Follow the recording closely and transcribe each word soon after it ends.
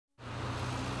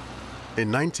In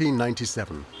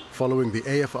 1997, following the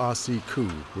AFRC coup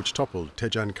which toppled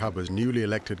Tejan Kaba's newly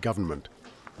elected government,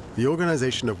 the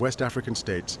Organization of West African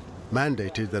States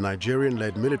mandated the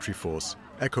Nigerian-led military force,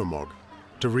 ECOMOG,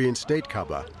 to reinstate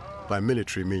Kaba by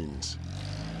military means.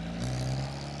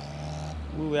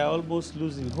 We were almost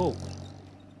losing hope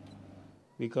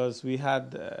because we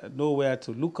had nowhere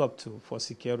to look up to for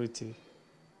security.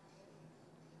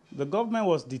 The government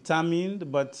was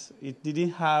determined, but it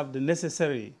didn't have the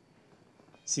necessary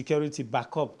security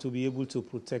backup to be able to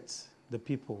protect the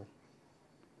people,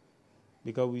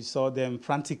 because we saw them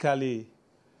frantically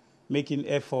making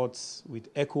efforts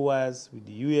with ECOWAS, with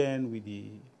the UN, with the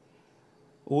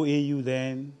OAU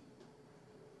then,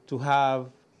 to have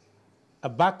a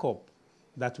backup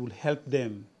that will help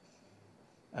them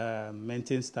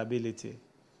maintain stability,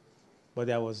 but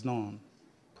there was none.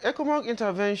 ECOMOG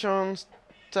intervention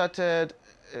started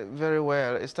very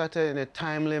well. It started in a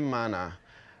timely manner,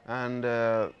 and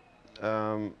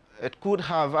it could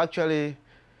have actually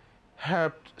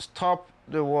helped stop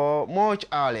the war much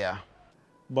earlier.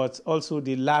 But also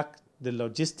they lacked the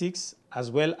logistics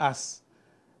as well as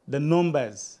the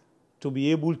numbers to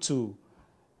be able to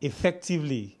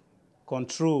effectively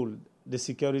control the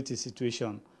security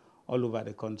situation all over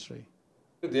the country.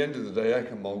 At the end of the day,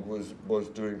 ECOMOG was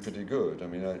doing pretty good. I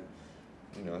mean, I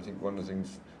think one of the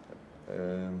things,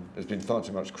 there's been far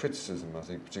too much criticism, I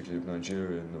think, particularly of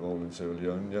Nigeria and the role in Sierra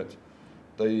Leone, yet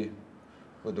they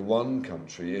were the one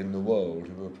country in the world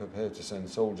who were prepared to send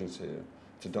soldiers here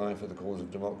to die for the cause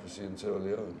of democracy in Sierra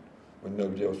Leone, when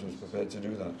nobody else was prepared to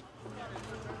do that.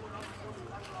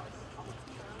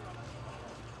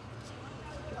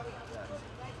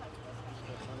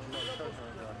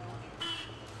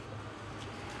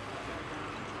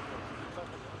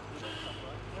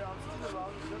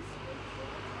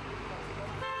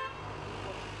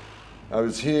 I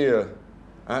was here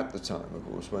at the time, of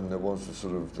course, when there was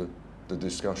the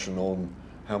discussion on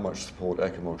how much support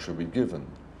ECOMOG should be given.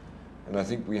 And I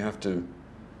think we have to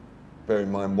bear in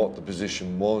mind what the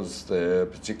position was there,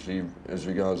 particularly as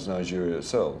regards Nigeria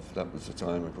itself. That was the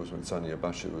time, of course, when Sani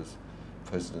Abacha was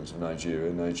president of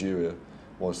Nigeria. Nigeria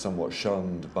was somewhat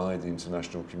shunned by the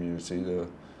international community. There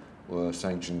were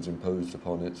sanctions imposed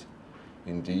upon it.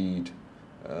 Indeed,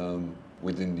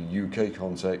 within the UK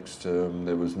context,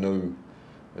 there was no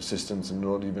assistance and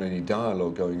not even any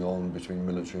dialogue going on between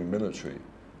military and military.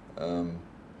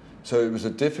 So it was a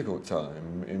difficult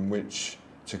time in which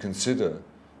to consider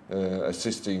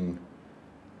assisting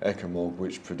ECOMOG,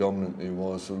 which predominantly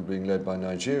was sort of being led by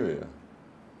Nigeria.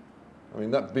 I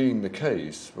mean, that being the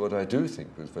case, what I do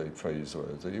think was very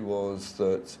praiseworthy was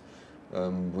that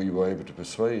we were able to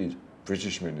persuade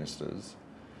British ministers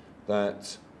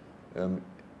that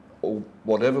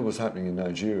whatever was happening in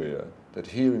Nigeria, that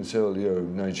here in Sierra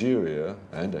Leone, Nigeria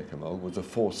and ECOMOG was a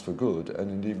force for good, and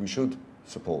indeed we should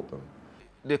support them.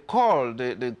 The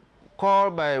call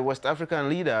by West African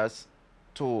leaders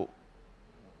to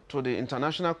the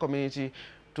international community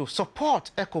to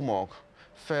support ECOMOG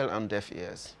fell on deaf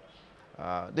ears.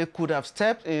 They could have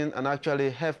stepped in and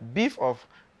actually have beef of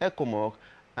ECOMOG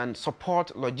and support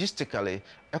logistically.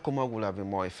 ECOMOG would have been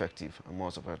more effective and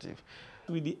more supportive.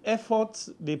 With the efforts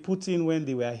they put in when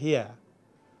they were here,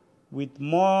 with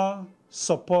more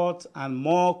support and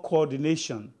more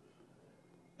coordination,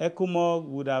 ECOMOG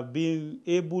would have been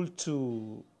able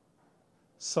to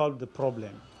solve the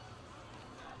problem.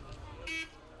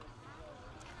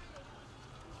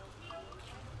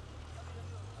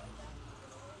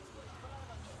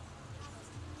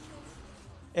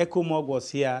 ECOMOG was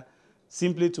here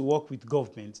simply to work with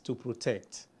government to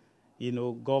protect,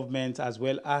 government as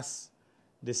well as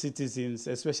the citizens,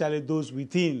 especially those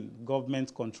within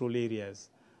government control areas.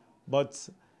 But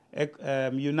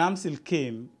UNAMSIL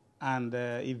came, and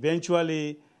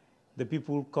eventually the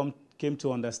people came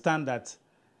to understand that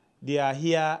they are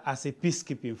here as a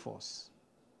peacekeeping force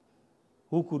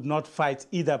who could not fight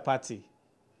either party.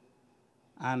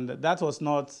 And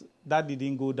that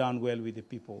didn't go down well with the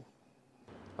people.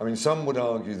 I mean, some would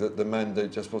argue that the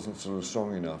mandate just wasn't sort of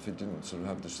strong enough. It didn't sort of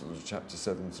have this sort of Chapter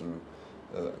 7 sort of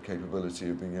capability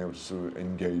of being able to sort of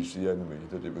engage the enemy,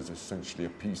 that it was essentially a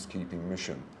peacekeeping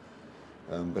mission.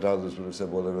 But others would have said,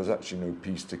 well, there was actually no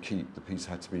peace to keep. The peace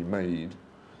had to be made.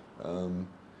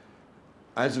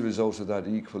 As a result of that,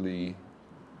 equally,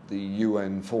 the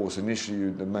UN force, initially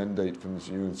the mandate from the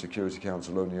UN Security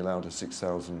Council only allowed a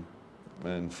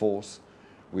 6,000-man force,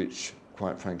 which,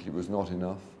 quite frankly, was not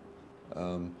enough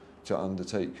to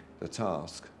undertake the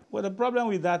task. Well, the problem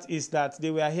with that is that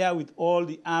they were here with all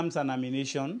the arms and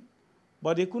ammunition,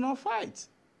 but they could not fight.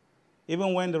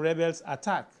 Even when the rebels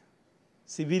attack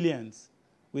civilians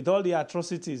with all the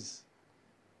atrocities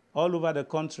all over the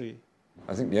country.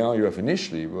 I think the RUF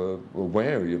initially were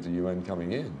wary of the UN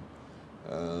coming in.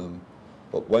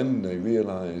 But when they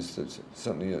realised that,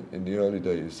 certainly in the early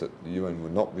days, that the UN were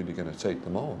not really going to take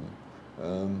them on,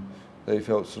 they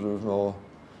felt sort of more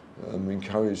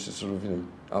encouraged to sort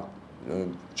of,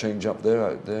 change up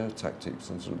their tactics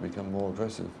and sort of become more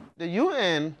aggressive. The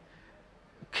UN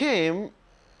came,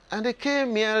 and they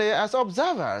came merely as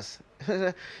observers.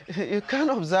 You can't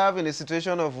observe in a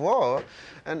situation of war,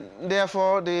 and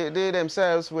therefore they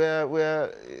themselves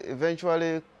were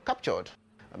eventually captured.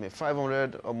 I mean,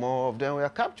 500 or more of them were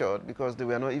captured because they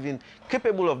were not even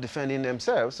capable of defending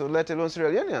themselves, so let alone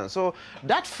Sierra Leoneans. So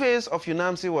that phase of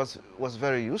UNAMSI was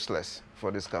very useless for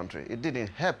this country. It didn't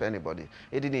help anybody.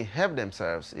 It didn't help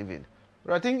themselves even.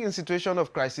 But I think in situation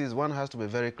of crisis, one has to be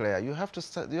very clear. You have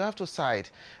to side,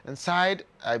 and side,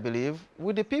 I believe,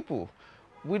 with the people,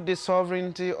 with the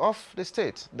sovereignty of the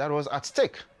state that was at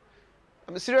stake.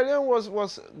 I mean, Sierra Leone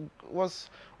was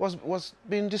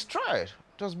being destroyed.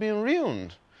 It was being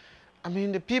ruined. I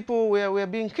mean, the people were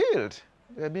being killed.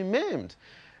 They were being maimed.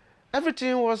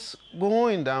 Everything was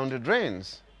going down the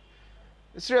drains.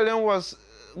 Sierra Leone was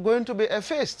going to be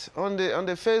effaced on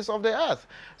the face of the earth.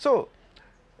 So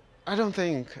I don't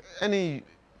think any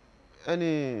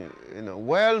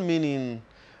well-meaning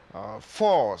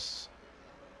force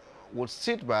would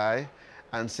sit by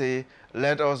and say,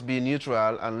 let us be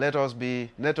neutral and let us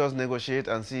negotiate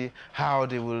and see how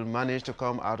they will manage to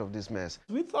come out of this mess.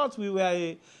 We thought we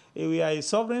were a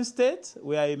sovereign state,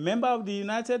 we are a member of the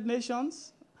United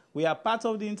Nations, we are part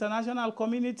of the international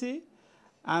community,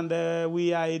 and we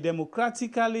have a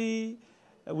democratically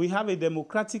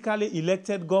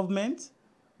elected government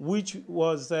which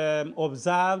was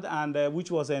observed and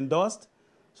which was endorsed.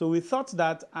 So we thought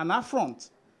that an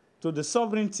affront to the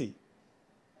sovereignty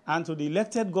and to the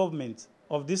elected government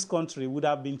of this country would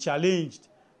have been challenged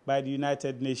by the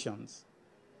United Nations.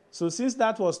 So since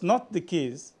that was not the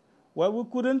case, well, we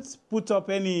couldn't put up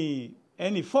any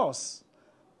force,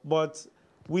 but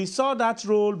we saw that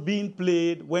role being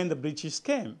played when the British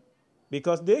came.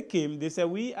 Because they came, they said,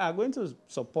 we are going to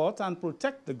support and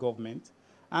protect the government.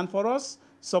 And for us,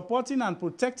 supporting and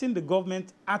protecting the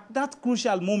government at that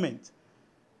crucial moment,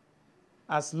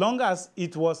 as long as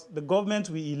it was the government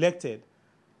we elected,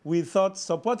 we thought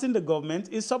supporting the government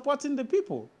is supporting the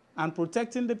people and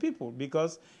protecting the people,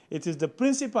 because it is the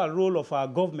principal role of our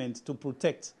government to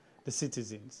protect the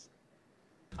citizens.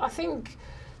 I think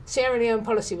Sierra Leone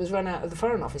policy was run out of the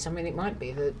Foreign Office. I mean, it might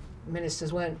be that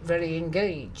ministers weren't very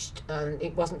engaged and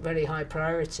it wasn't very high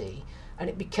priority, and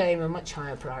it became a much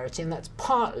higher priority, and that's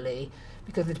partly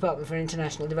because the Department for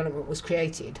International Development was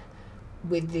created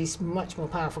with this much more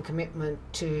powerful commitment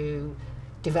to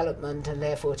development and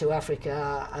therefore to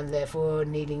Africa, and therefore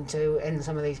needing to end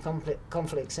some of these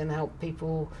conflicts and help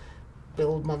people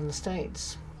build modern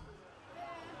states.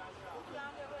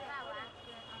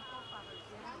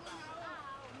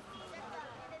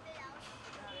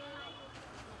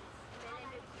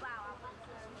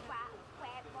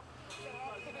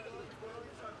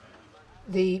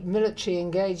 The military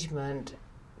engagement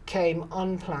came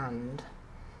unplanned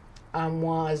and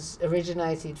was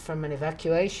originated from an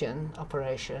evacuation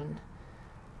operation,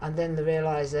 and then the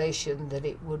realisation that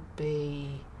it would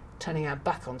be turning our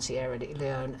back on Sierra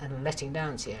Leone and letting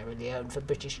down Sierra Leone for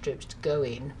British troops to go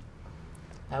in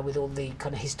with all the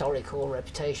kind of historical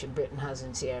reputation Britain has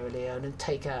in Sierra Leone and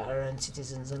take out our own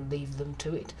citizens and leave them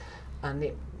to it.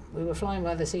 And we were flying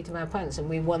by the seat of our pants, and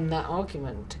we won that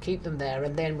argument to keep them there,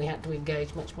 and then we had to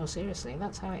engage much more seriously.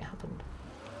 That's how it happened.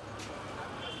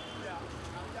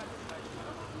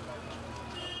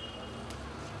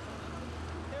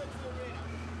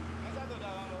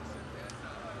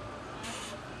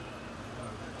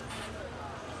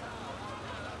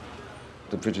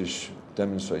 The British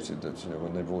demonstrated that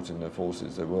when they brought in their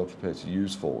forces, they were prepared to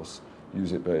use force,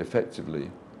 use it very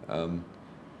effectively,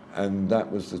 and that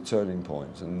was the turning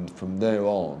point. And from there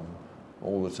on,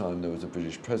 all the time there was a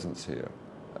British presence here.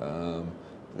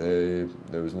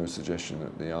 There was no suggestion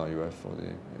that the RUF or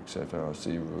the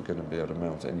XFRC were going to be able to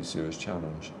mount any serious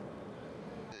challenge.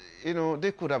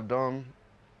 They could have done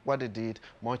what they did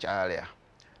much earlier.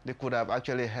 They could have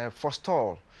actually helped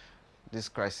forestall this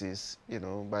crisis,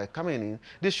 by coming in.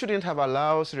 They shouldn't have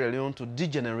allowed Sierra Leone to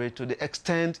degenerate to the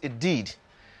extent it did.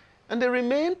 And they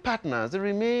remain partners, they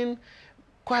remain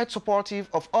quite supportive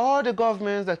of all the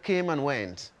governments that came and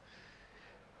went.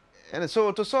 And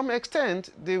so to some extent,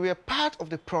 they were part of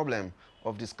the problem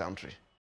of this country.